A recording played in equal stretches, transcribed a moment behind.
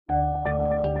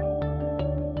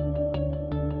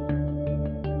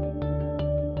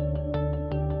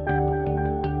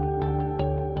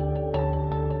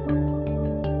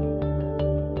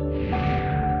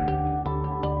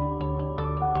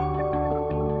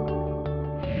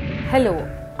Hello,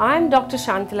 I am Dr.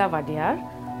 Shantala Vadiyar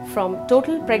from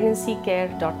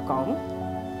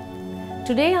TotalPregnancyCare.com.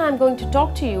 Today I am going to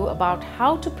talk to you about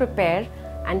how to prepare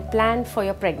and plan for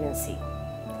your pregnancy.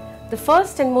 The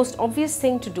first and most obvious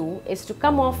thing to do is to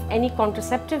come off any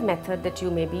contraceptive method that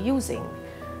you may be using,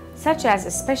 such as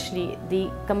especially the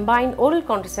combined oral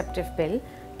contraceptive pill,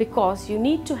 because you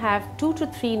need to have 2 to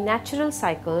 3 natural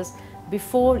cycles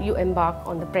before you embark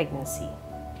on the pregnancy.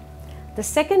 The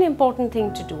second important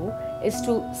thing to do is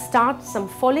to start some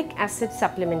folic acid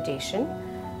supplementation.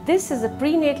 This is a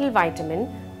prenatal vitamin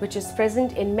which is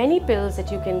present in many pills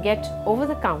that you can get over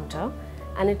the counter,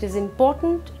 and it is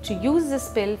important to use this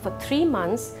pill for 3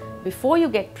 months before you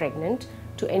get pregnant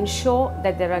to ensure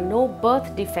that there are no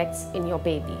birth defects in your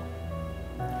baby.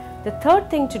 The third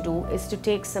thing to do is to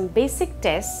take some basic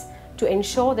tests to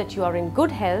ensure that you are in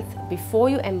good health before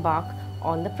you embark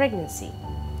on the pregnancy.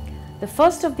 The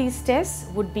first of these tests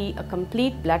would be a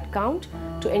complete blood count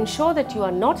to ensure that you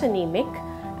are not anemic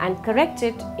and correct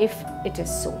it if it is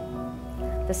so.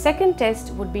 The second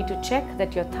test would be to check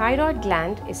that your thyroid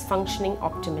gland is functioning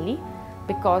optimally,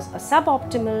 because a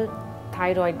suboptimal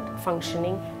thyroid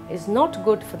functioning is not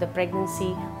good for the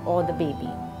pregnancy or the baby.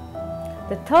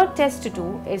 The third test to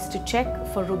do is to check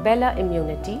for rubella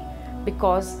immunity,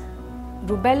 because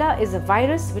rubella is a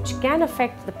virus which can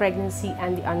affect the pregnancy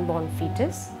and the unborn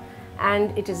fetus,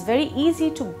 and it is very easy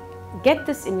to get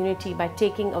this immunity by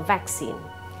taking a vaccine.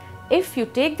 If you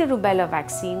take the rubella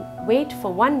vaccine, wait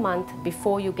for 1 month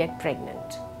before you get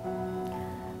pregnant.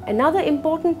 Another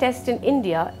important test in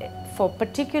India,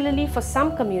 particularly for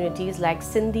some communities like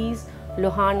Sindhis,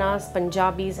 Lohanas,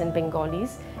 Punjabis and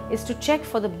Bengalis, is to check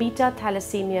for the beta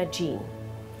thalassemia gene.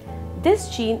 This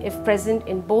gene, if present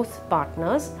in both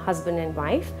partners, husband and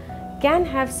wife, can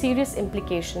have serious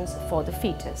implications for the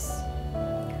fetus.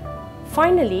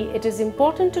 Finally, it is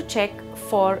important to check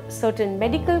for certain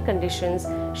medical conditions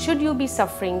should you be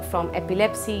suffering from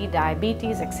epilepsy,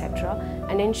 diabetes, etc.,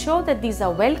 and ensure that these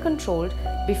are well controlled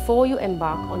before you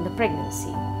embark on the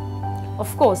pregnancy.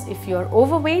 Of course, if you are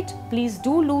overweight, please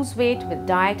do lose weight with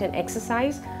diet and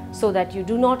exercise so that you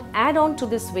do not add on to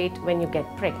this weight when you get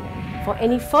pregnant. For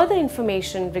any further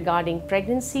information regarding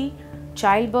pregnancy,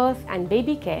 childbirth and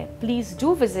baby care, please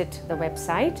do visit the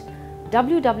website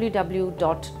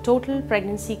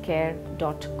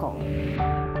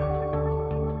www.totalpregnancycare.com.